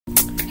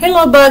Hey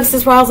little bugs,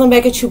 it's Roslynn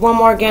back at you one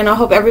more again. I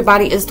hope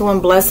everybody is doing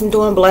blessed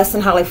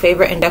and highly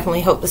favored, and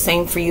definitely hope the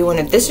same for you. And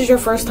if this is your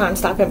first time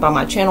stopping by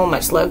my channel,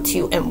 much love to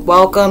you and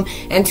welcome.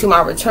 And to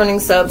my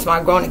returning subs,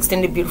 my growing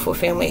extended beautiful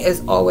family,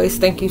 as always,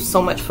 thank you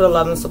so much for the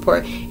love and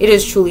support. It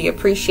is truly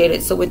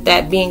appreciated. So with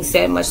that being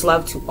said, much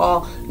love to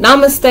all.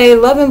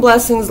 Namaste, love and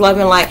blessings, love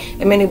and light,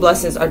 and many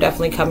blessings are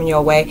definitely coming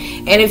your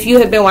way. And if you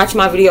have been watching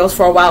my videos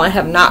for a while and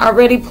have not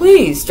already,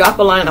 please drop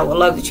a line. I would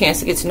love the chance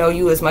to get to know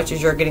you as much as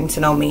you're getting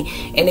to know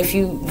me. And if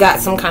you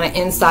got some kind of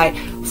insight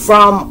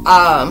from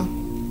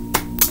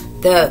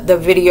the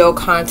video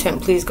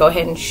content, please go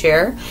ahead and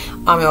share.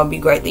 It will be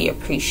greatly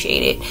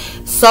appreciated.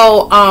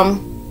 So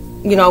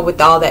you know, with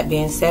all that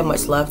being said,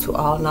 much love to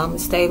all.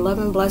 Namaste, love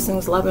and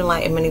blessings, love and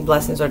light, and many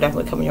blessings are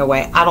definitely coming your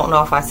way. I don't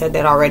know if I said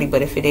that already,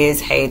 but if it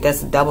is, hey,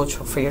 that's a double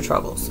for your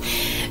troubles.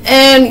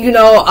 And you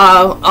know,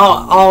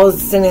 all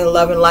sending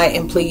love and light,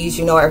 and please,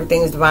 you know,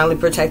 everything is divinely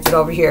protected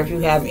over here. If you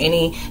have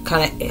any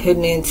kind of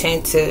hidden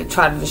intent to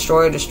try to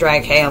destroy or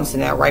distract, hey, I'm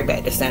sending that right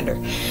back to sender.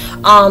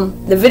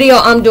 The video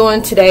I'm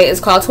doing today is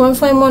called Twin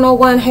Flame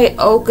 101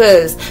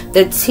 Heyokas.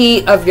 The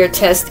T of your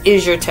test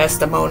is your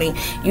testimony.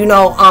 You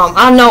know,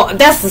 I know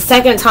that's the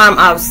second time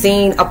I've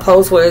seen a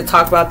post where it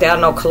talked about that. I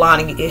know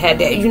Kalani had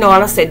that. You know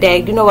what I said,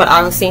 Dad, you know what,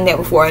 I've seen that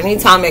before.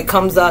 Anytime it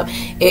comes up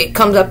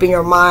in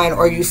your mind,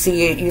 or you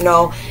see it, you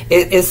know,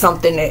 it's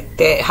something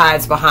that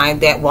hides behind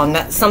that. Well,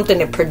 not something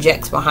that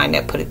projects behind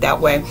that, put it that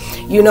way.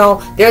 You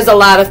know, there's a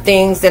lot of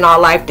things in our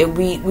life that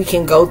we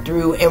can go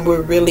through and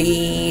we're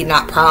really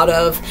not proud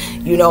of.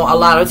 You know, a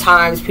lot of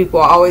times people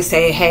always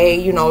say, hey,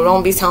 you know,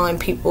 don't be telling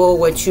people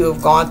what you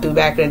have gone through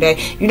back in the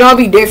day. You know, it'd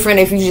be different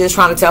if you're just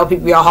trying to tell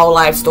people your whole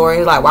life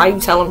story. Like, why are you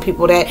telling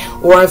people that?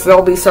 Or if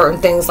there'll be certain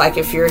things, like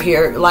if you're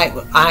here like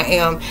I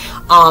am,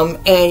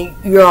 and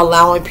you're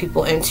allowing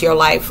people into your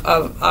life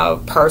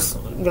of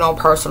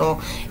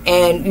personal,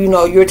 and you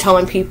know, you're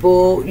telling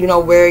people, you know,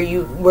 where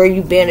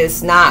you've been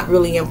is not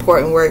really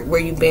important. Where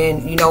you've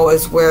been, you know,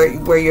 is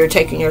where you're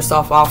taking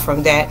yourself off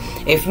from that.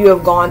 If you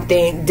have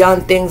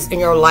done things in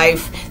your life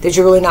that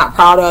you're really not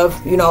proud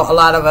of, you know, a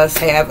lot of us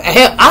have.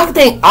 I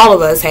think all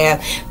of us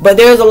have, but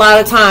there's a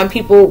lot of time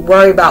people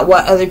worry about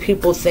what other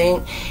people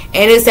think.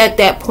 And it's at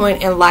that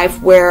point in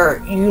life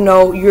where, you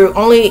know, you're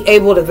only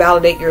able to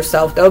validate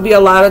yourself. There'll be a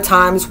lot of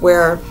times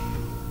where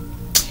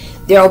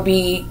there'll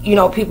be, you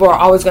know, people are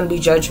always going to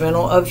be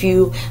judgmental of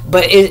you,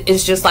 but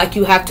it's just like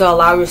you have to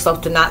allow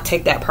yourself to not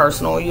take that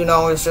personal. You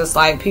know, it's just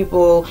like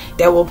people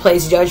that will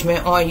place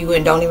judgment on you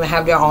and don't even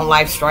have their own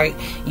life straight,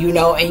 you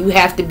know, and you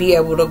have to be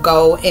able to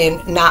go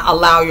and not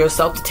allow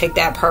yourself to take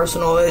that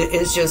personal.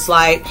 It's just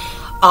like,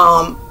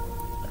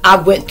 I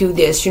went through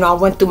this, you know, I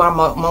went through my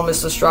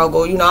moments of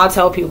struggle. You know, I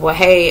tell people,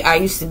 hey, I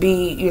used to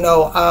be, you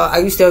know, I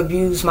used to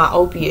abuse my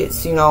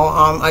opiates, you know,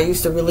 I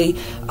used to really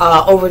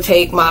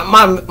overtake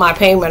my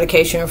pain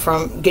medication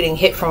from getting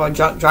hit from a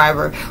drunk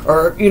driver,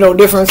 or, you know,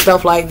 different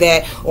stuff like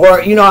that.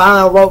 Or, you know,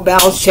 I wrote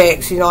bounce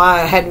checks, you know, I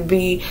had to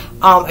be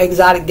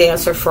exotic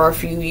dancer for a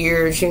few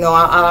years, you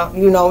know,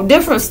 you know,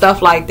 different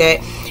stuff like that.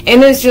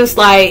 And it's just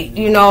like,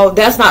 you know,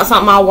 that's not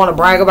something I want to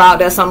brag about.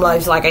 That's something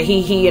that's like a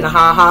hee and a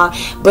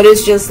ha. But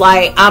it's just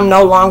like, I'm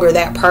no longer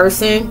that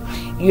person.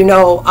 You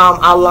know,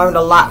 I learned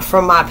a lot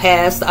from my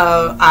past.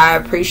 I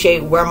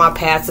appreciate where my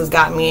past has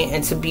got me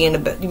into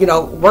being you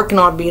know, working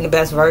on being the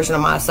best version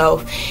of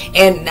myself.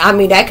 And I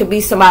mean, that could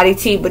be somebody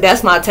T, but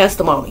that's my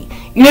testimony.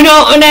 You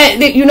know, and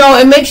that, you know,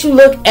 it makes you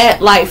look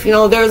at life. You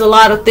know, there's a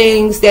lot of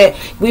things that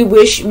we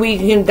wish we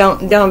can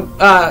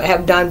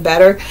have done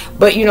better,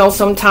 but you know,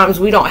 sometimes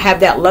we don't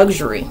have that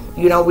luxury.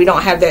 You know, we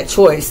don't have that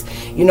choice.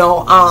 You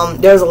know,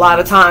 there's a lot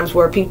of times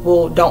where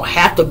people don't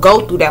have to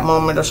go through that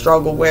moment of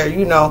struggle where,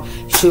 you know,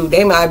 shoot,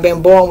 they might have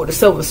been born with a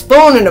silver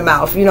spoon in the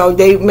mouth. You know,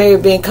 they may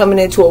have been coming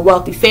into a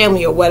wealthy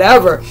family or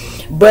whatever,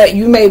 but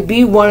you may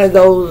be one of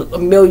those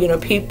million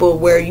of people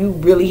where you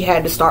really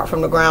had to start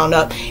from the ground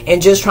up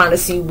and just trying to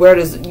see where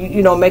does,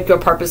 you know, make your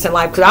purpose in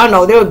life. Because I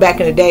know there was back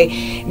in the day,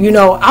 you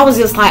know, I was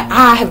just like,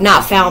 I have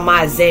not found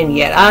my zen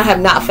yet. I have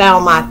not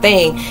found my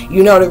thing,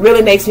 you know, that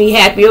really makes me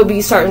happy. It'll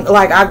be certain,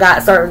 like I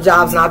got certain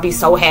jobs and I'll be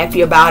so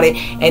happy about it,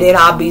 and then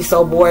I'll be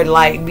so bored,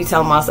 like be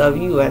telling myself,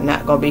 you are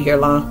not gonna be here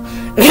long.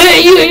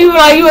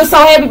 you were so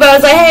happy about it.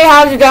 It's like, hey,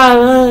 how's your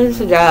job? It's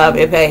a job,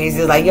 it pays.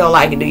 It's like, you don't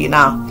like it, do you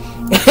now?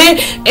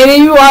 And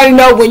then you already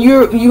know when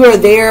you are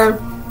there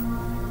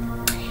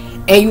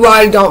and you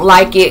already don't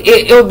like it,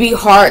 it'll be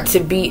hard to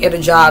be at a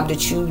job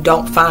that you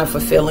don't find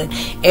fulfilling.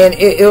 And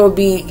it'll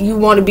be, you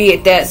want to be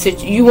at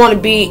that, you want to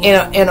be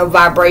in a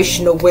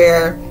vibration of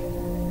where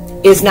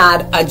it's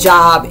not a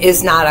job,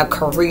 it's not a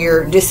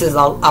career, this is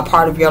a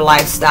part of your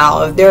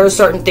lifestyle. If there are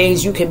certain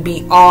things you can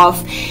be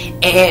off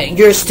and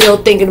you're still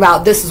thinking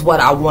about, this is what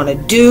I want to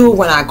do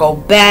when I go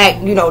back,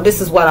 you know,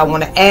 this is what I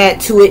want to add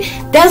to it,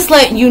 that's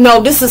letting you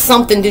know this is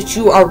something that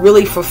you are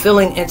really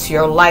fulfilling into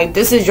your life.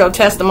 This is your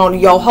testimony,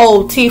 your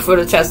whole T for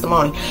the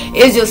testimony.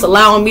 It's just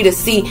allowing me to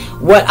see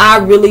what I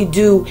really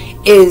do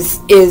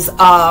is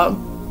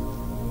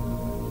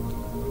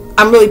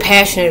I'm really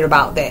passionate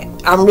about that.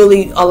 I'm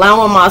really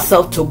allowing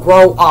myself to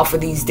grow off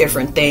of these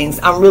different things.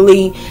 I'm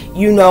really,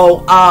 you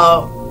know,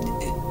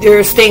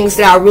 there's things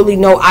that I really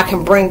know I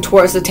can bring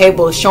towards the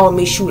table, showing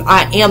me, shoot,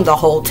 I am the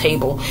whole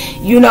table,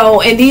 you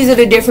know. And these are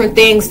the different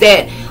things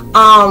that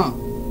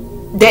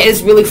that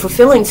is really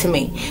fulfilling to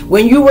me.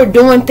 When you were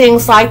doing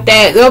things like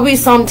that, there'll be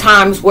some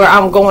times where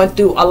I'm going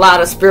through a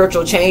lot of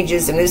spiritual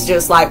changes, and it's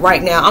just like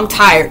right now I'm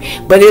tired,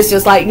 but it's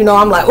just like, you know,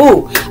 I'm like,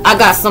 ooh, I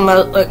got some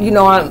you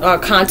know,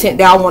 content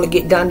that I want to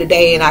get done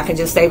today, and I can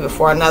just save it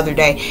for another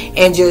day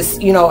and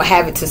just, you know,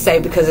 have it to say,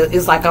 because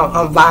it's like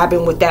I'm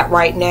vibing with that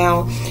right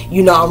now.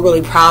 You know, I'm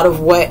really proud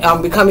of what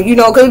I'm becoming, you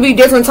know, because it'll be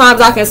different times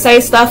I can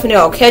say stuff and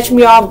it'll catch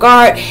me off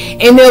guard,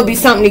 and there'll be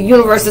something the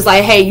universe is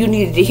like, hey, you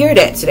needed to hear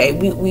that today.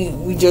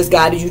 We just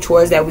guided you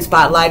towards that. We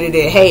spotlighted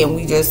it. Hey, and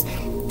we just,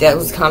 that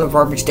was kind of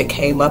verbiage that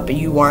came up, and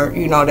you weren't,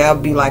 you know, that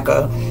would be like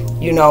a,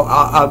 you know,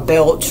 a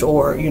belch,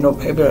 or, you know,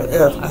 maybe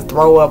a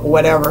throw up or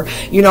whatever,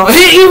 you know,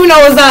 even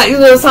though it's not, you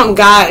know, something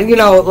God, you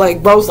know,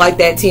 like bros like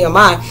that,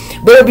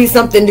 TMI, but it'll be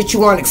something that you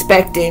weren't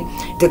expecting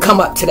to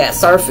come up to that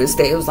surface,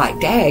 that it was like,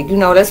 dang, you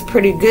know, that's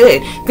pretty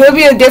good. Could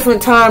be a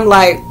different time,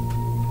 like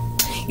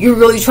you're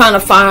really trying to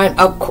find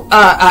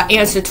a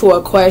answer to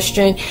a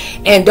question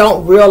and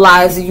don't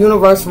realize the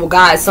universe will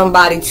guide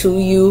somebody to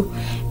you,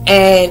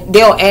 and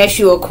they'll ask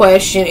you a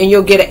question and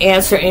you'll get an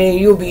answer and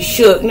you'll be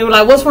shook, and they're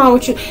like, what's wrong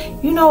with you?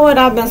 You know what,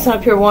 I've been sitting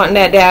up here wanting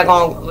that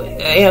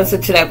daggone answer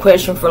to that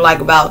question for like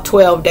about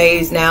 12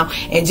 days now,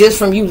 and just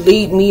from you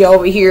leading me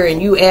over here and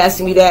you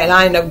asking me that, and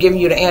I end up giving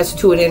you the answer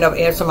to it, and end up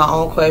answering my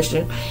own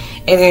question.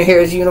 And then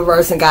here's the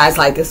universe and guys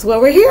like, this is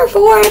what we're here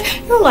for.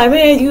 And I'm like,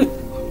 man,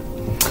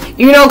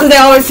 you know, because they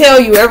always tell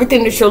you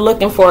everything that you're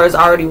looking for is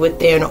already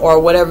within,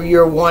 or whatever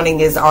you're wanting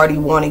is already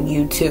wanting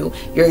you to.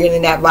 You're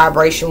getting that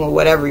vibration with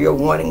whatever you're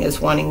wanting is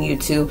wanting you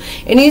to.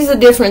 And these are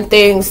different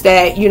things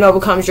that, you know,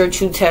 becomes your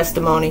true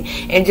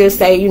testimony. And just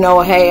say, you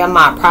know, hey, I'm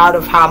not proud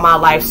of how my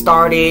life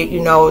started,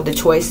 you know, the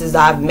choices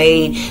I've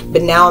made,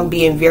 but now I'm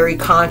being very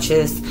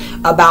conscious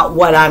about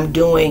what I'm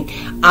doing.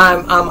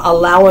 I'm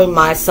allowing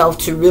myself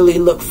to really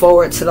look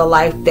forward to the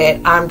life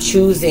that I'm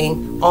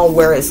choosing on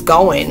where it's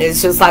going.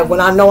 It's just like when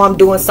I know I'm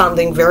doing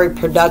something very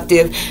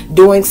productive,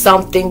 doing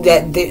something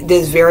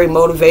that's very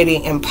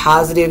motivating and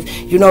positive,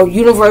 you know,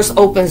 universe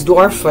opens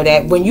doors for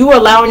that. When you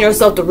allowing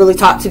yourself to really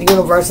talk to the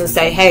universe and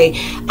say, hey,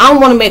 I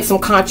want to make some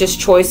conscious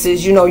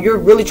choices, you know, you're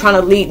really trying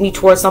to lead me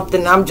towards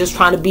something, I'm just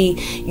trying to be,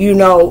 you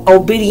know,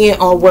 obedient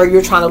on where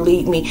you're trying to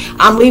lead me.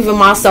 I'm leaving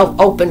myself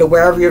open to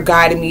wherever you're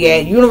guiding me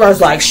at.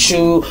 Universe like,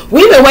 shoot,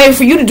 we've been waiting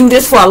for you to do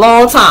this for a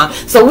long time,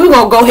 so we're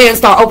gonna go ahead and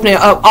start opening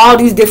up all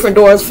these different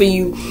doors for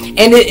you.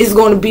 And it is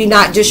going to be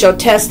not just your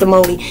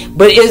testimony,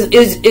 but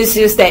it's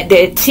just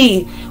that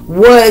T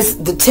was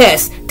the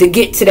test to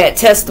get to that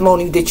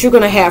testimony that you're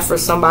going to have for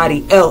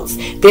somebody else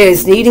that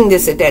is needing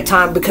this at that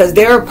time, because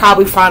they're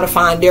probably trying to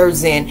find their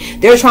zen.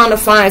 They're trying to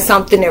find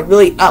something that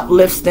really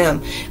uplifts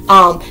them,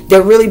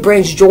 that really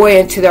brings joy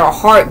into their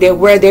heart, that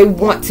where they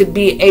want to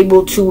be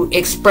able to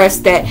express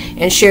that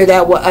and share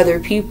that with other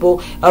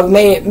people, of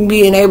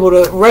being able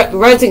to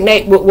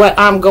resonate with what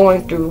I'm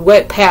going through,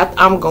 what path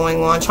I'm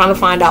going on, trying to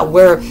find out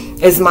where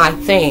is my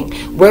thing,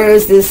 where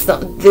is this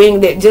thing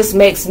that just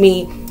makes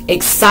me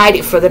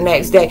excited for the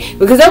next day.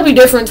 Because there'll be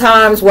different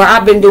times where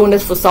I've been doing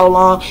this for so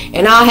long,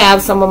 and I'll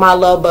have some of my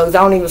love bugs,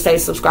 I don't even say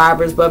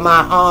subscribers, but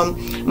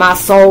my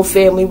soul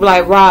family be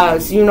like,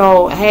 Roz, you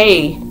know,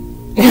 hey,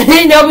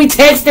 and they'll be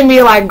texting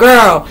me like,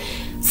 girl,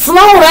 slow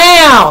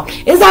down.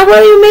 It's like, what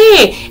do you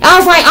mean? And I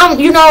was like,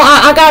 you know,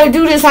 I gotta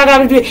do this, I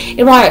gotta do it.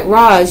 And like,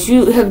 Roz, do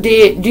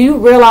you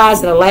realize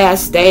in the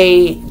last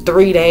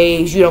 3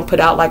 days you don't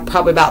put out like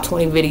probably about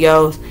 20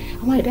 videos?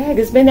 I'm like, dang,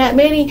 it's been that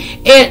many?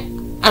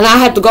 And I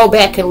have to go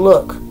back and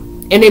look,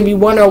 and then be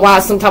wondering why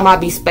sometimes I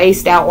be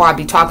spaced out, or I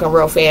be talking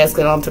real fast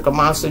because I done took a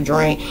Monster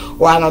drink,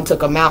 or I done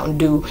took a Mountain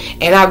Dew,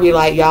 and I be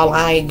like, y'all,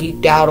 I ain't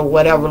geeked out or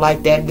whatever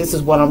like that. This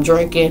is what I'm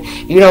drinking,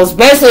 you know.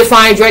 Especially if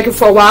I ain't drinking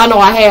for a while. I know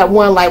I had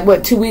one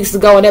like 2 weeks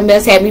ago, and that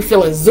mess had me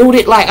feeling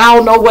zooted. Like I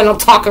don't know when I'm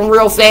talking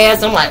real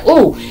fast. I'm like,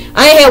 ooh,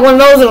 I ain't had one of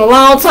those in a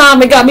long time.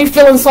 It got me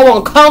feeling so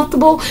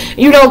uncomfortable,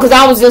 you know, because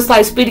I was just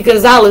like Speedy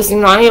Gonzalez, you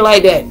know. I ain't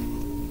like that,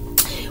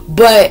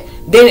 but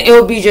then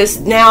it'll be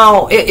just,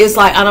 now it's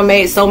like I done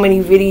made so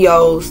many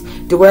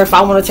videos to where if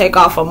I want to take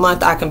off a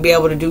month, I can be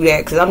able to do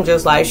that, because I'm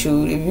just like,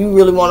 shoot, if you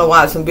really want to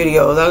watch some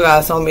videos, I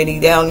got so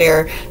many down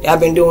there that I've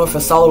been doing for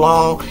so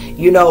long,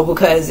 you know,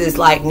 because it's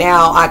like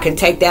now I can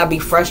take that, be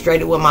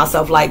frustrated with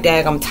myself like,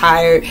 dang, I'm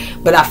tired,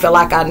 but I feel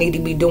like I need to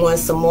be doing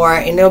some more.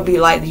 And it'll be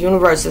like the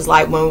universe is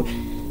like,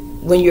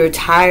 when you're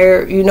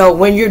tired, you know,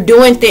 when you're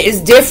doing things, it's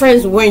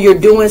different when you're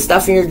doing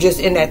stuff and you're just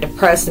in that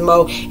depressed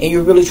mode and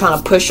you're really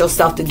trying to push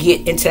yourself to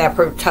get into that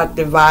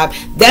productive vibe.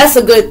 That's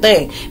a good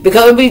thing,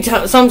 because it'll be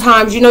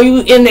sometimes, you know, you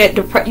in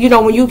that you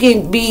know, when you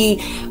can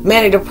be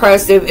manic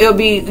depressive, it'll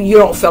be, you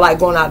don't feel like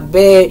going out of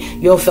bed,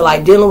 you don't feel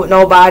like dealing with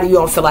nobody, you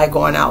don't feel like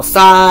going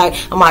outside.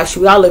 I'm like,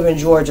 shoot, I live in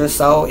Georgia,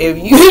 so if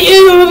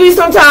it'll be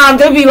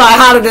sometimes it'll be like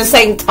hotter than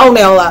Satan's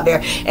toenail out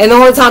there, and the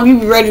only time you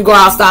be ready to go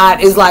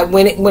outside is like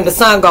when the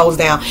sun goes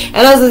down.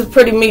 And that's just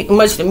pretty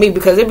much to me,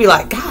 because it'd be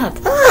like, God,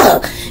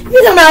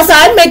 you come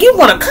outside and make you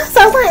want to cuss.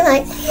 I was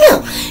like,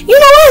 damn, you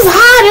know, it's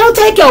hot. It'll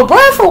take your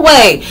breath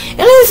away.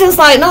 And it's just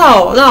like,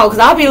 no, because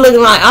I'll be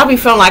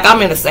feeling like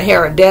I'm in the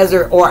Sahara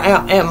Desert, or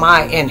am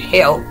I in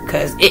hell,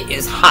 because it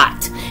is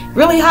hot,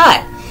 really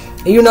hot,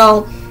 you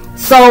know.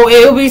 So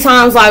it'll be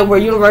times like where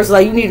universe is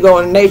like, you need to go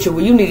into nature,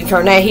 where you need to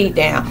turn that heat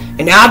down,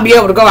 and then I'll be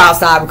able to go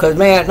outside, because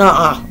man,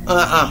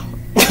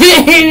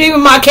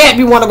 even my cat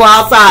be want to go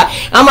outside.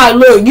 I'm like,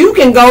 look, you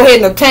can go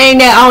ahead and obtain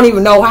that. I don't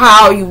even know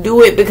how you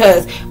do it,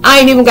 because I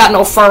ain't even got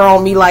no fur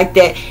on me like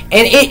that,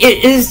 and it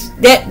is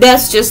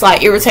that's just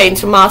like irritating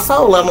to my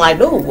soul. I'm like,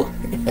 no,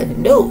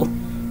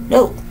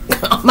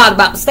 I'm not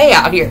about to stay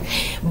out here.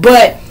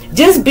 But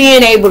just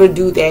being able to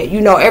do that,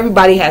 you know,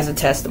 everybody has a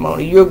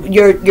testimony.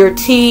 Your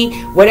tea,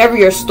 whatever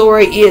your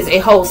story is,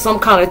 it holds some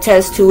kind of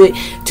test to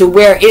it, to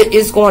where it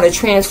is going to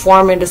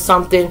transform into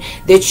something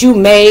that you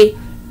may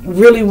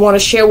really want to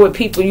share with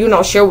people, you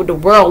know, share with the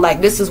world.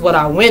 Like, this is what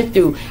I went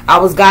through. I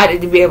was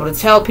guided to be able to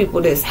tell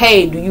people this.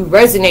 Hey, do you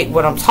resonate with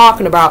what I'm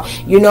talking about?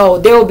 You know,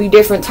 there will be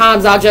different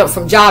times I'll jump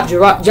from job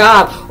to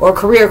job, or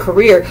career,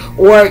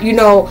 or, you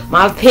know,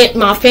 my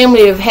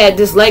family have had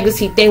this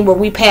legacy thing where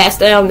we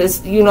passed down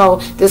this, you know,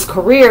 this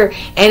career,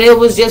 and it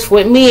was just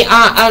with me.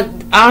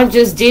 I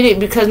just did it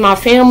because my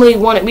family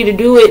wanted me to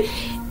do it,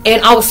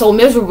 and I was so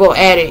miserable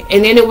at it.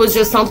 And then it was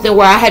just something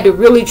where I had to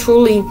really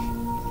truly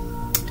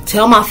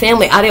tell my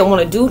family I didn't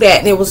want to do that,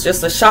 and it was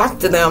just a shock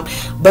to them.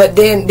 But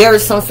then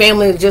there's some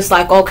family just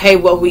like, okay,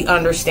 well, we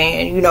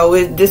understand, you know,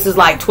 this is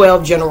like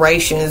 12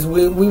 generations.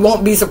 We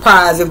won't be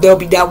surprised if there'll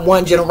be that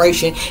one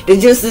generation that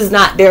just is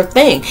not their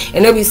thing.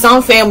 And there'll be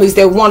some families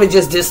that want to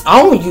just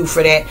disown you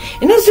for that,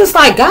 and it's just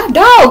like, God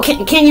dog,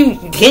 can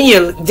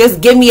you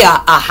just give me a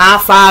high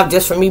five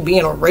just for me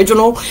being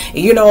original?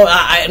 You know,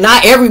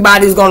 not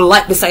everybody's gonna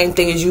like the same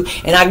thing as you,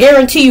 and I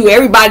guarantee you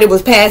everybody that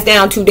was passed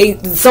down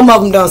to, some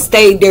of them done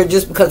stayed there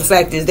just because the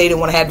fact is they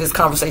didn't want to have this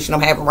conversation I'm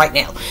having right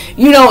now,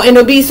 you know. And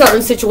there'll be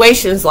certain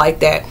situations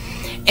like that,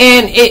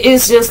 and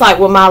it's just like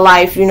with my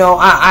life, you know,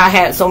 I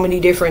had so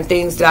many different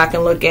things that I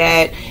can look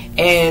at,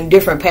 and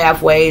different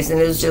pathways, and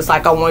it's just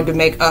like I wanted to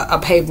make a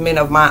pavement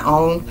of my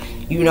own.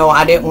 You know,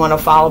 I didn't want to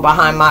follow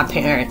behind my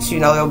parents. You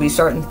know, there'll be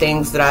certain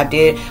things that I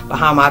did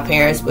behind my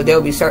parents, but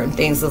there'll be certain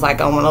things that's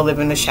like I want to live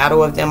in the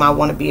shadow of them. I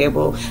want to be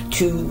able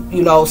to,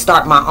 you know,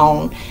 start my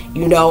own,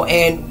 you know,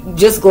 and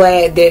just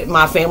glad that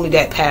my family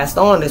that passed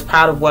on is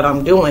proud of what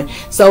I'm doing.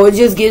 So it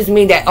just gives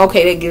me that,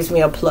 okay, that gives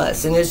me a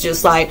plus. And it's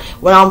just like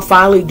when I'm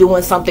finally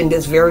doing something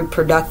that's very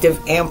productive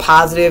and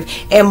positive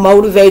and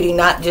motivating,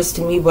 not just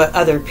to me, but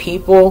other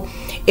people,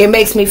 it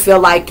makes me feel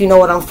like, you know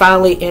what, I'm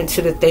finally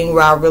into the thing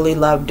where I really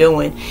love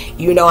doing.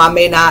 You know, I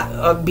may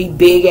not be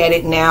big at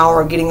it now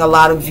or getting a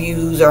lot of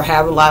views or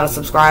have a lot of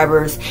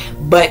subscribers,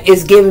 but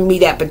it's giving me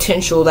that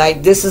potential.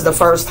 Like, this is the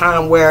first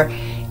time where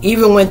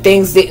even when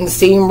things didn't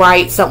seem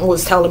right, something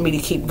was telling me to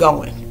keep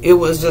going. It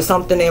was just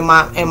something in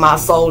my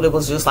soul that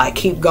was just like,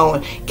 keep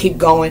going.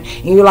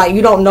 And you're like,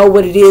 you don't know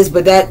what it is,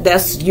 but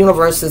that's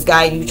universe is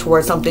guiding you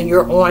towards something.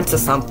 You're on to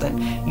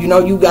something. You know,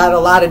 you got a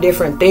lot of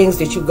different things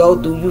that you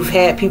go through. You've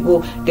had people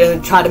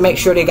that try to make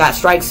sure they got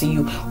strikes of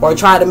you, or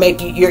try to make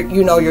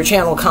your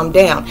channel come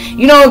down.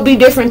 You know, it'd be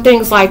different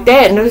things like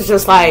that. And it's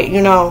just like,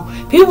 you know,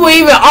 people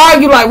even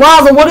argue like,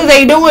 Roslynn, what are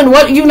they doing?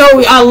 What, you know,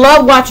 I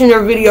love watching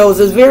their videos.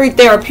 It's very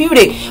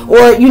therapeutic.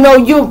 Or, you know,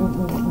 you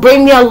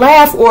bring me a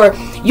laugh, or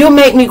you'll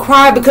make me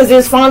cry, because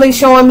it's finally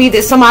showing me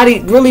that somebody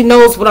really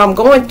knows what I'm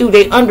going through.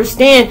 They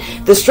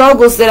understand the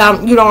struggles that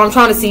I'm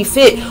trying to see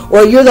fit.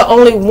 Or you're the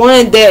only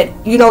one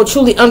that, you know,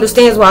 truly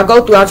understands what I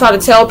go through. I try to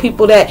tell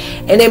people that,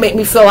 and they make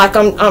me feel like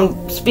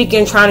I'm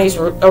speaking Chinese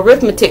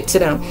arithmetic to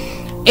them.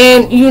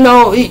 And, you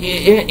know,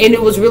 and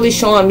it was really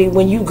showing me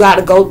when you got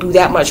to go through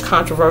that much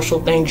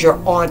controversial things,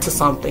 you're on to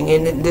something.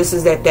 And this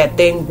is that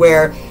thing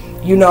where,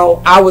 you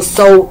know, I was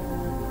so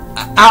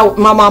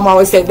my mom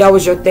always said that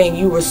was your thing.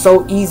 You were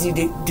so easy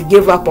to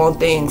give up on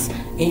things,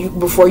 and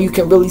before you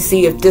can really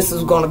see if this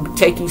is going to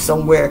take you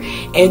somewhere,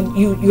 and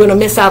you're going to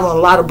miss out on a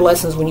lot of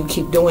blessings when you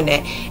keep doing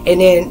that.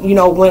 And then, you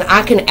know, when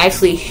I can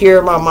actually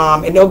hear my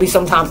mom, and there'll be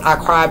sometimes I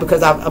cry,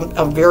 because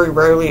I'm very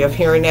rarely of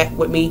hearing that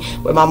with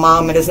my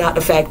mom, and it's not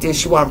the fact that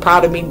she wasn't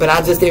proud of me, but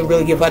I just didn't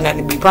really give her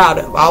nothing to be proud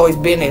of. I always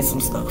been in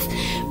some stuff,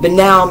 but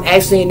now I'm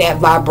actually in that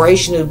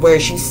vibration of where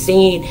she's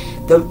seen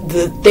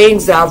the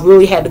things that I've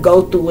really had to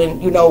go through,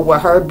 and, you know, where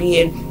her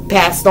being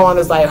passed on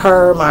is like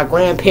her, my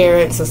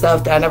grandparents and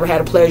stuff that I never had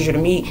a pleasure to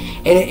meet,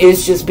 and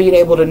it's just being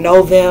able to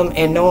know them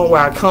and knowing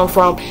where I come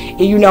from.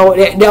 And, you know,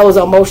 that was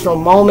an emotional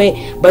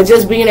moment, but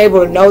just being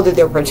able to know that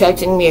they're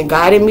protecting me and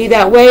guiding me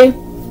that way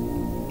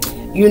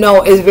you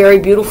know, is very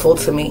beautiful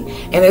to me.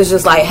 And it's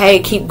just like, hey,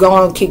 keep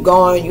going,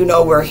 you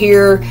know, we're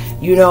here,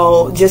 you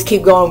know, just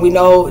keep going. We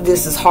know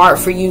this is hard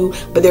for you,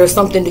 but there's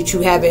something that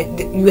you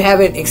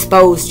haven't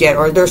exposed yet,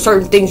 or there's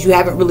certain things you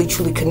haven't really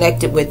truly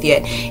connected with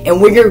yet.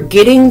 And when you're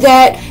getting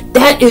that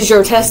is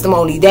your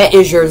testimony, that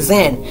is your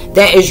zen,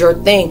 that is your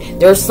thing.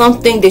 There's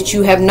something that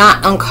you have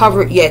not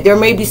uncovered yet. There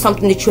may be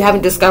something that you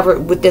haven't discovered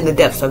within the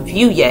depths of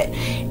you yet.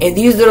 And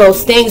these are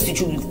those things that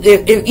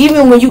you,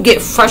 even when you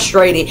get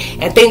frustrated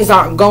and things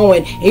aren't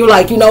going, and you're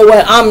like, you know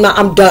what,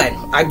 I'm done,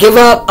 I give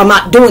up, I'm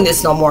not doing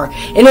this no more.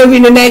 And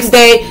then the next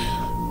day,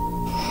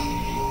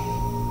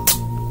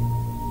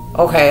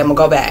 okay, I'm gonna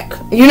go back.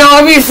 You know,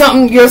 I mean,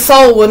 something, your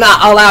soul will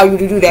not allow you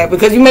to do that,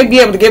 because you may be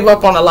able to give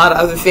up on a lot of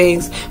other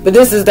things, but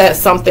this is that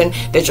something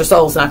that your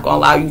soul's not gonna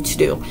allow you to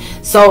do.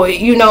 So,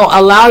 you know,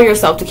 allow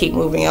yourself to keep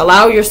moving,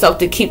 allow yourself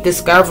to keep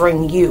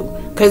discovering you,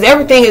 because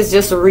everything is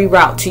just a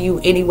reroute to you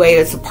anyway.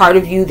 It's a part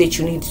of you that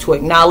you need to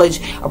acknowledge,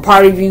 a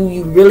part of you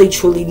you really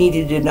truly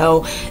needed to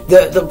know.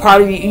 The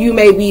part of you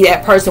may be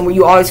that person where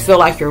you always feel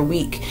like you're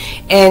weak,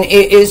 and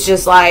it's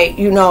just like,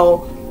 you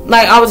know,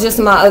 like I was just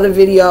in my other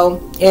video,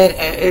 and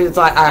it's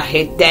like, I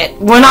hate that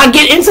when I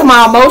get into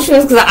my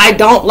emotions, because I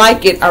don't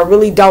like it. I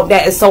really don't.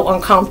 That is so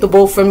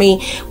uncomfortable for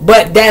me.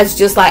 But that's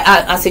just like,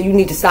 I said, you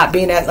need to stop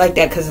being like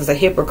that, because it's a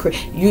hypocrite.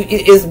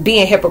 It's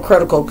being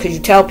hypocritical, because you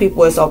tell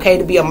people it's okay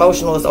to be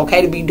emotional, it's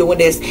okay to be doing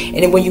this, and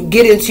then when you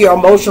get into your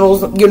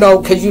emotionals, you know,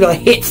 because you done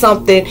hit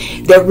something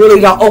that really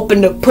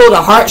gonna pull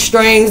the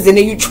heartstrings, and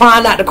then you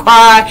try not to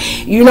cry,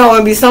 you know.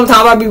 And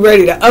sometimes I be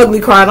ready to ugly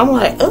cry, and I'm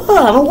like, ugh,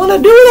 I don't want to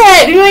do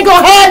that. You ain't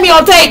gonna have me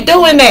on tape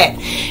doing that,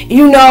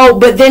 you know.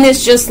 But then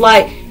it's just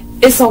like,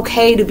 it's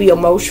okay to be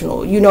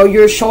emotional. You know,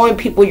 you're showing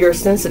people your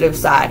sensitive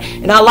side,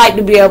 and I like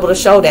to be able to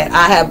show that.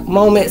 I have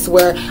moments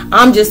where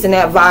I'm just in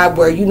that vibe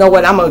where, you know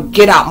what, I'm gonna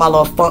get out my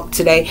little funk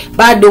today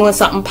by doing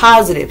something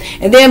positive,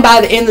 and then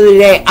by the end of the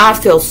day I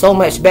feel so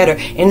much better.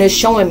 And it's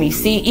showing me,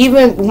 see,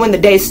 even when the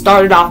day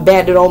started off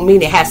bad, it don't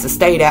mean it has to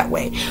stay that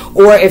way.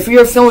 Or if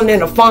you're feeling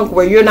in a funk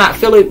where you're not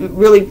feeling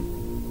really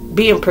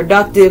being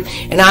productive,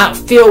 and I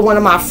feel one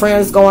of my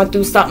friends going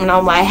through something,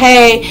 I'm like,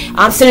 hey,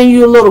 I'm sending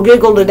you a little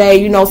giggle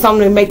today, you know,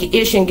 something to make you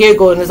ish and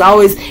giggle. And it's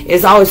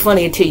always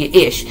funny until you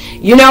ish,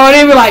 you know. And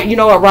they were like, you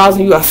know what,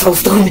 Roslynn, you are so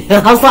stupid.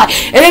 And I was like,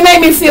 and it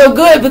made me feel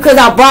good, because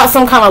I brought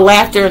some kind of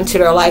laughter into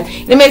their life.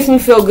 It makes me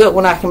feel good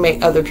when I can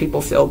make other people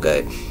feel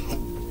good.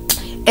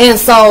 And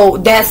so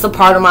that's the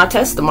part of my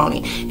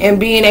testimony, and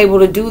being able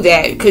to do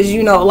that, because,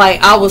 you know,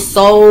 like, I was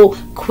so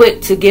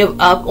quick to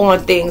give up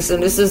on things,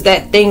 and this is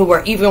that thing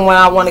where even when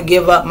I want to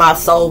give up, my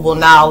soul will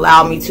not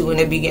allow me to, and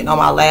it be getting on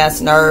my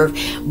last nerve.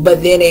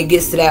 But then it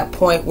gets to that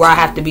point where I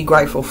have to be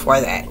grateful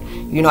for that.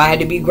 You know, I had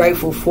to be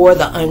grateful for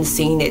the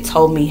unseen that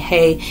told me,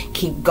 hey,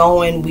 keep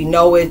going. We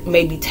know it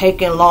may be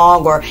taking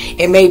long, or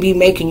it may be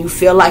making you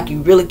feel like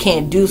you really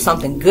can't do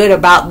something good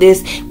about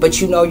this,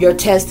 but you know your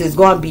test is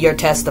going to be your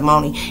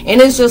testimony. And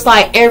it's just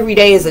like, every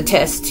day is a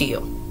test to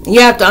you. You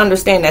have to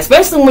understand that,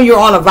 especially when you're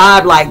on a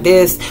vibe like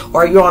this,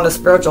 or you're on a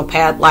spiritual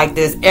path like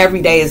this.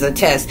 Every day is a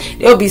test.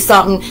 There'll be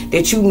something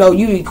that, you know,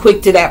 you be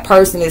quick to that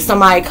person, and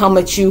somebody come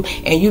at you,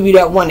 and you be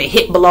that one that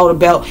hit below the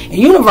belt. And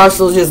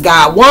Universal's just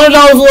got one of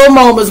those little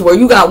moments where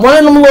you got one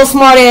of them little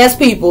smart ass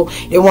people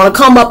that want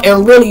to come up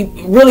and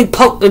really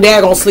poke the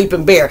daggone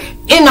sleeping bear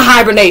in the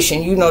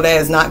hibernation. You know that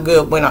is not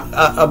good when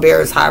a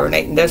bear is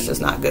hibernating. That's just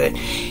not good,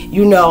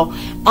 you know.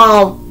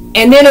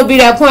 And then it'll be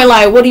that point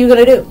like, what are you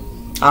gonna do?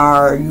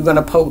 Are you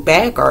gonna poke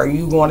back? Or are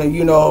you gonna,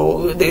 you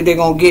know, they're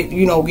gonna get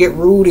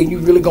rude, and you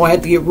really gonna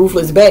have to get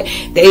ruthless back?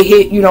 They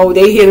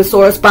hit a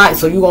sore spot,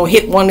 so you gonna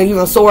hit one that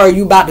even sore? Or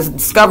you about to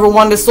discover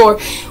one that's sore?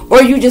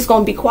 Or you just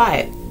gonna be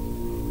quiet?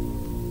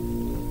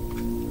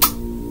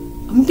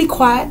 I'm gonna be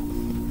quiet.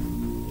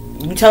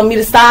 You tell me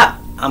to stop,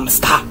 I'm gonna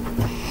stop.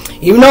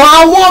 Even though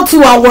I don't want to,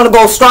 I want to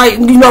go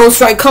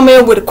straight come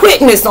in with a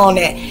quickness on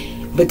that.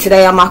 But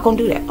today I'm not gonna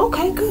do that.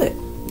 Okay, good.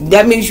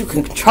 That means you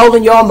can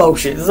controlling your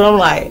emotions. So I'm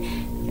like,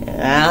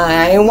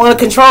 I didn't want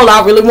to control.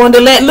 I really wanted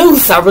to let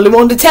loose. I really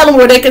wanted to tell them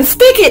where they can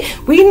stick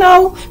it. We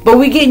know, but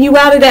we're getting you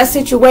out of that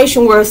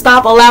situation where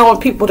stop allowing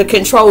people to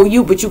control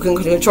you, but you can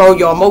control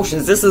your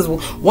emotions. This is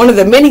one of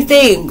the many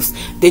things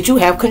that you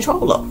have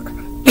control over.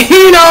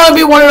 You know, it'd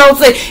be one of those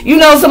things. You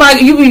know,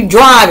 somebody, you be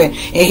driving,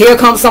 and here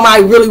comes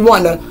somebody really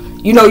wanting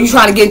to, you know, you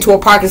trying to get into a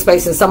parking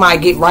space, and somebody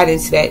get right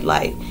into that.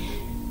 Like,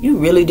 you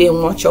really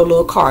didn't want your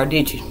little car,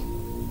 did you?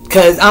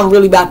 Because I'm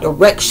really about to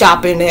wreck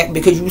shop in that,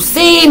 because you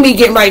seen me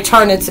getting ready to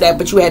turn into that,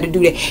 but you had to do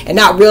that and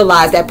not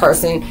realize that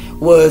person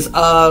was,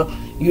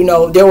 you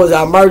know, there was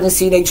an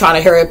emergency. They trying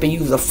to hurry up and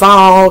use a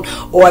phone,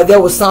 or there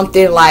was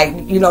something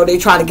like, you know, they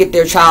trying to get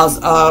their child's,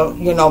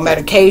 you know,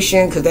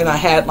 medication, because then I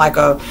had like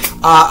a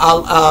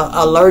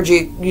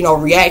allergic, you know,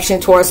 reaction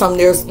towards something.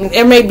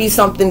 There may be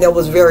something that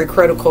was very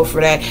critical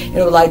for that. And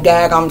it was like,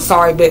 Dag, I'm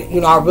sorry, but,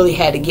 you know, I really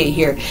had to get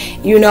here,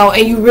 you know,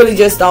 and you really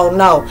just don't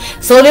know.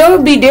 So there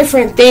would be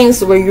different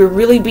things where you're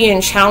really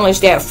being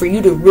challenged at for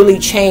you to really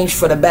change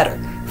for the better,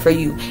 for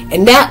you.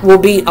 And that will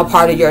be a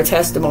part of your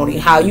testimony,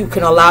 how you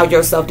can allow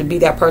yourself to be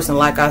that person.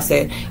 Like I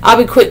said, I'll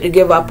be quick to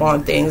give up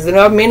on things, and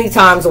there are many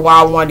times where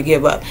I wanted to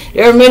give up.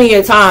 There are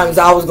many times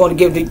I was going to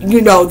give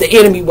the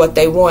enemy what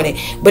they wanted,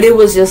 but it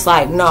was just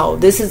like, no,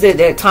 this is at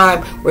that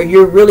time where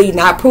you're really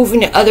not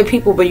proving to other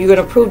people, but you're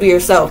going to prove to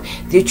yourself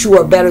that you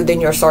are better than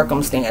your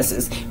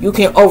circumstances. You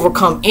can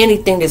overcome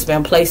anything that's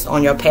been placed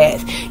on your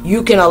path.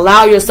 You can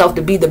allow yourself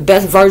to be the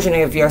best version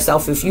of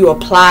yourself if you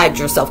applied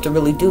yourself to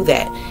really do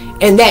that.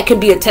 And that can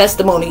be a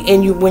testimony.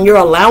 And when you're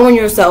allowing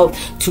yourself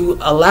to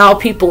allow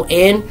people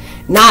in,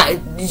 not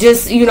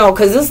just,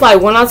 because it's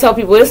like when I tell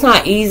people it's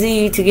not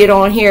easy to get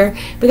on here,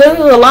 because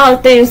there's a lot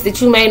of things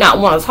that you may not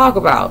want to talk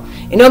about.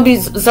 And there'll be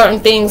certain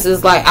things,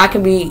 is like I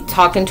can be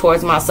talking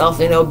towards myself,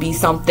 and there'll be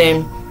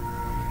something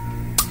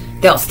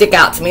that'll stick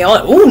out to me. I'm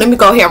like, ooh, let me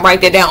go ahead and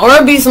write that down. Or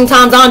it'll be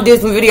sometimes I'll do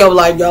some video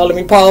like, y'all, let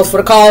me pause for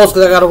the calls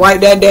because I got to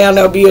write that down.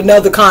 There'll be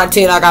another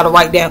content I got to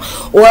write down.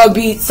 Or it'll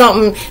be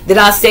something that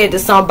I said to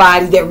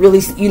somebody that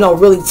really,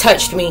 really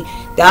touched me,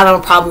 that I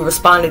don't probably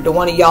responded to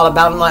one of y'all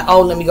about. I'm like,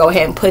 oh, let me go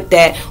ahead and put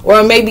that. Or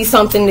it may be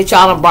something that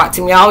y'all have brought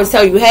to me. I always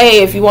tell you,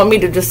 hey, if you want me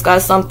to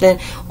discuss something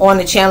on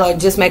the channel,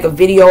 just make a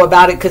video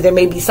about it, because there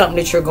may be something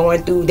that you're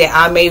going through that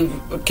I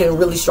can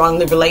really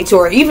strongly relate to.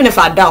 Or even if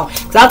I don't,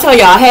 because I'll tell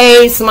y'all,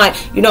 hey, somebody,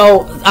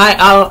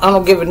 I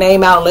don't give a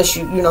name out unless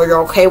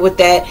you're okay with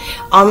that.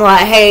 I'm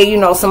like, hey,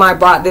 somebody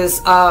brought this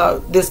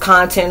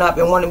content up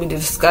and wanted me to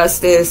discuss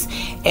this,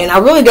 and I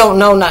really don't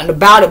know nothing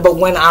about it, but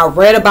when I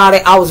read about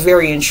it, I was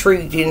very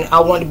intrigued, and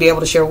I wanted to be able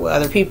to share with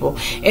other people.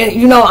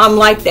 And I'm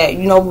like that.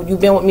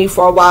 You've been with me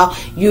for a while.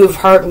 You've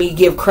heard me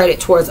give credit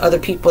towards other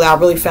people that I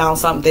really found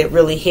something that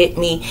really hit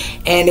me,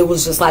 and it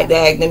was just like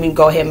that. Let me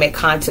go ahead and make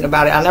content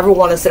about it. I never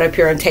want to sit up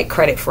here and take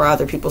credit for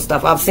other people's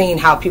stuff. I've seen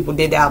how people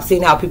did that. I've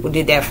seen how people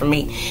did that for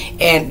me,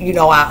 and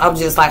I'm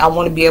just like, I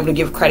want to be able to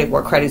give credit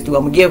where credit's due.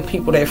 I'm gonna give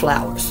people their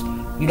flowers.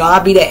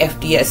 I'll be that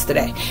FDS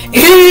today.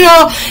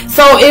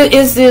 So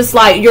it's just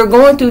like you're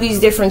going through these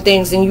different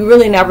things, and you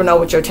really never know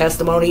what your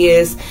testimony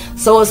is.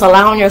 So it's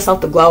allowing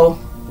yourself to glow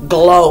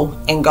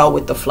and go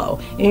with the flow,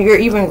 and you're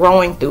even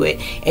growing through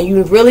it, and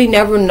you really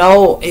never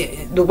know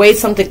the way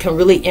something can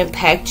really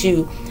impact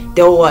you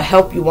that will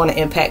help you want to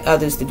impact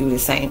others to do the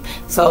same.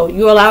 So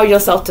you allow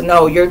yourself to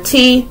know your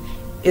T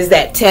is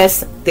that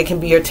test that can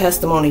be your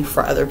testimony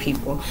for other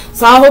people.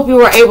 So I hope you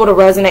were able to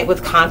resonate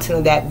with content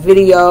of that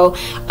video.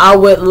 I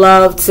would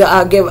love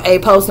to give a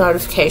post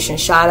notification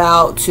shout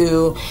out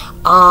to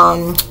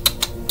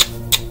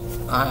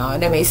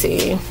let me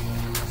see,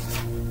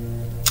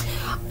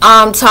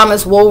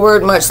 Thomas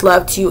Woolward, much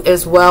love to you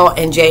as well,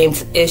 and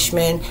James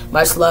Ishman,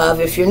 much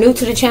love. If you're new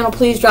to the channel,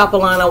 please drop a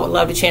line. I would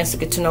love the chance to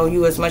get to know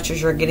you as much as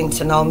you're getting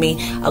to know me.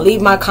 I'll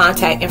leave my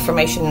contact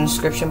information in the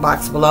description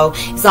box below.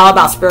 It's all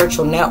about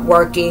spiritual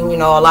networking.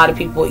 A lot of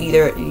people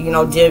either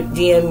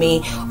DM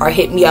me or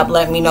hit me up,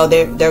 let me know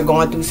they're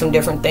going through some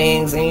different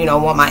things, and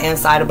want my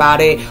insight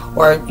about it,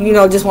 or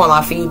just want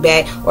my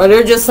feedback, or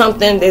they're just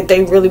something that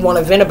they really want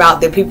to vent about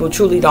that people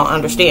truly don't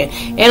understand.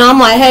 And I'm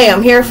like, hey,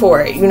 I'm here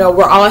for it.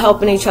 We're all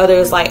helping each other.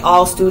 It's like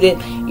all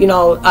student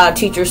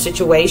teacher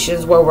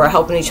situations where we're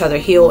helping each other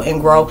heal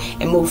and grow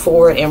and move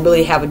forward and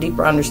really have a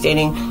deeper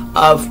understanding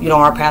of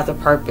our path of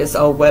purpose,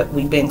 or what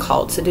we've been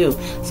called to do.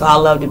 So I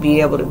love to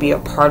be able to be a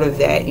part of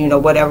that.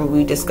 Whatever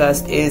we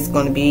discussed is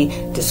going to be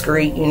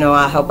discreet.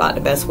 I help out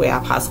the best way I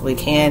possibly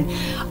can.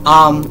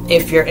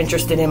 If you're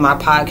interested in my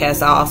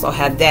podcast, I also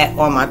have that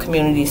on my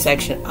community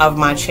section of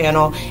my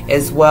channel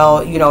as well.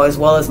 As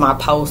well as my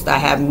post, I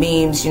have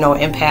memes,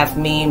 empath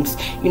memes,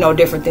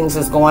 different things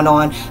that's going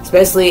on.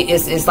 Especially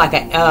it's like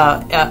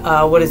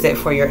a what is it,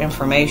 for your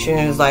information?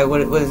 It's like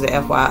what is it,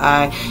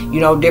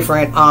 FYI?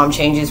 Different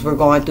changes we're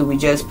going through. We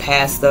just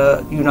passed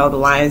the the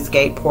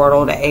Lionsgate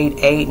portal, the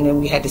 8-8, and then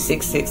we had the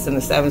 6-6 and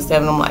the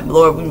 7-7. I'm like,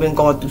 Lord, we've been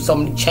going through so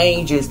many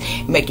changes.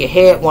 Make your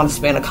head want to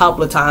spin a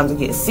couple of times and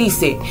get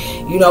seasick.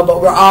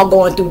 But we're all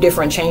going through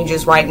different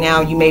changes right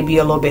now. You may be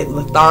a little bit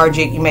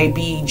lethargic. You may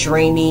be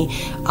dreamy.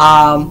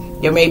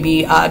 There may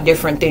be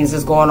different things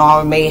that's going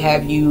on. It may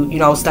have you,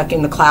 stuck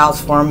in the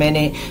clouds for a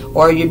minute,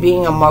 or you're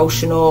being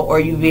emotional, or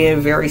you're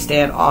being very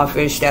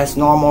standoffish. That's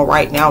normal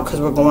right now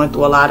because we're going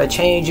through a lot of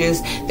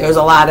changes. There's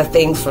a lot of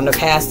things from the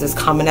past that's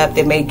coming up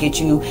that may get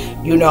you,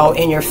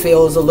 in your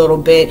feels a little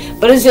bit.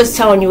 But it's just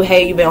telling you,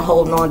 hey, you've been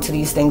holding on to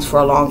these things for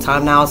a long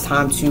time. Now it's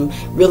time to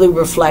really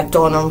reflect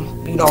on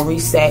them,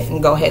 reset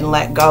and go ahead and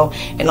let go,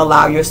 and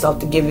allow yourself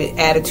to give it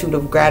attitude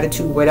of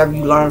gratitude, whatever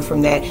you learn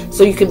from that,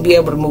 so you can be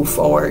able to move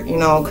forward,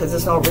 because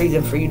there's no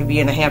reason for you to be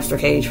in a hamster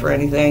cage for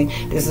anything.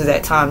 This is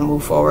that time to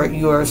move forward.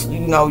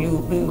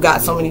 You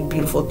got so many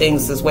beautiful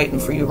things that's waiting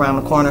for you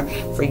around the corner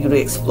for you to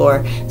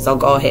explore. So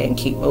go ahead and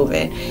keep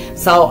moving.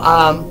 So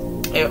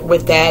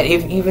with that,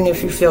 even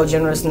if you feel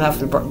generous enough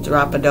to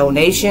drop a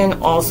donation,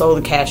 also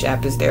the Cash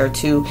App is there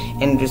too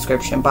in the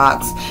description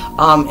box.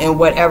 And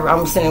whatever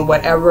I'm saying,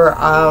 whatever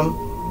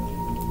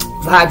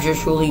vibes you're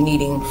truly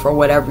needing for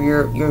whatever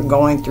you're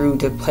going through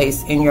to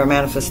place in your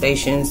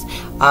manifestations,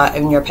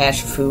 in your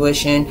passion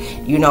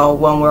fruition. You know,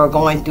 when we're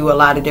going through a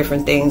lot of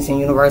different things, and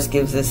the universe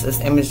gives us this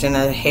image in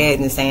our head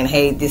and saying,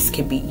 hey, this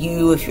could be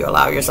you if you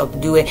allow yourself to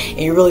do it, and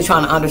you're really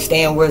trying to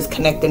understand where it's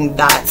connecting the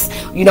dots,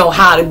 you know,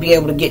 how to be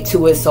able to get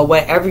to it. So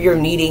whatever you're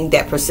needing,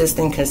 that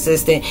persistent,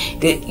 consistent,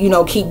 that, you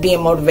know, keep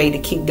being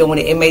motivated, keep doing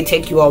it. It may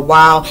take you a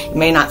while, it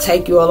may not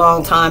take you a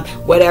long time,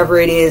 whatever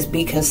it is,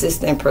 be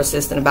consistent and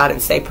persistent about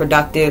it. Stay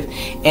productive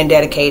and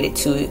dedicated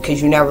to it,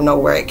 because you never know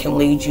where it can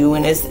lead you.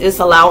 And it's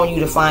allowing you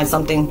to find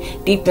something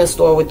deep in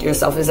store with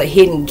yourself. It's a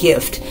hidden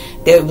gift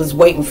that was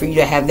waiting for you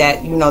to have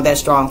that, you know, that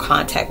strong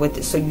contact with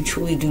it. So you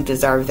truly do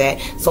deserve that.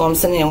 So I'm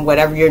sending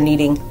whatever you're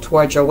needing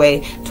towards your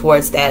way,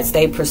 towards that.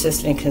 Stay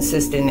persistent and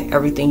consistent in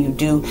everything you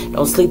do.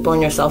 Don't sleep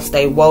on yourself.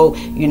 Stay woke.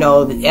 You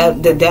know,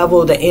 the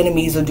devil, the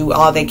enemies will do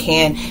all they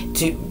can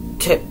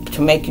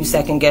to make you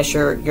second guess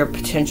your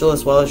potential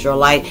as well as your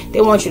light.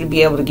 They want you to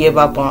be able to give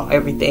up on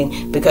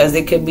everything, because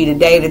it could be the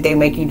day that they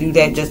make you do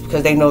that just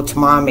because they know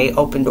tomorrow may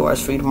open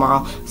doors for you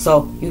tomorrow.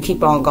 So you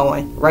keep on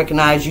going.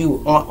 Recognize you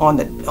on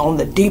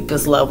the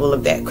deepest level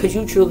of that, because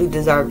you truly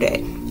deserve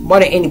that more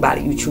than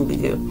anybody. You truly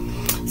do.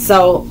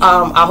 So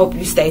I hope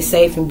you stay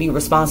safe and be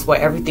responsible for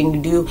everything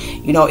you do.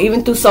 You know,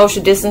 even through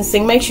social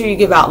distancing, make sure you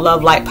give out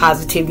love, light,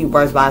 positivity,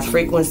 words, vibes,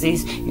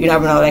 frequencies. You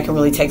never know, that can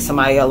really take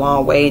somebody a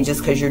long way. And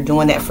just because you're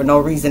doing that for no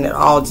reason at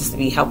all, just to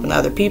be helping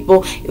other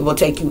people, it will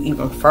take you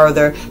even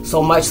further.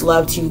 So much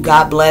love to you.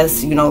 God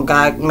bless. You know,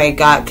 may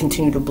God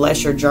continue to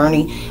bless your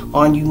journey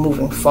on you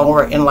moving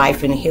forward in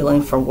life and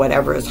healing from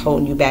whatever is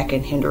holding you back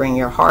and hindering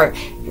your heart,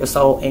 your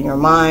soul, and your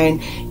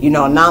mind. You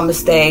know,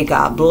 namaste.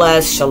 God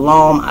bless.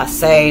 Shalom. I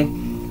say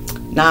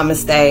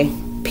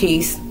namaste,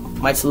 peace,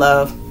 much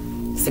love.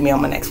 See me on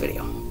my next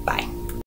video.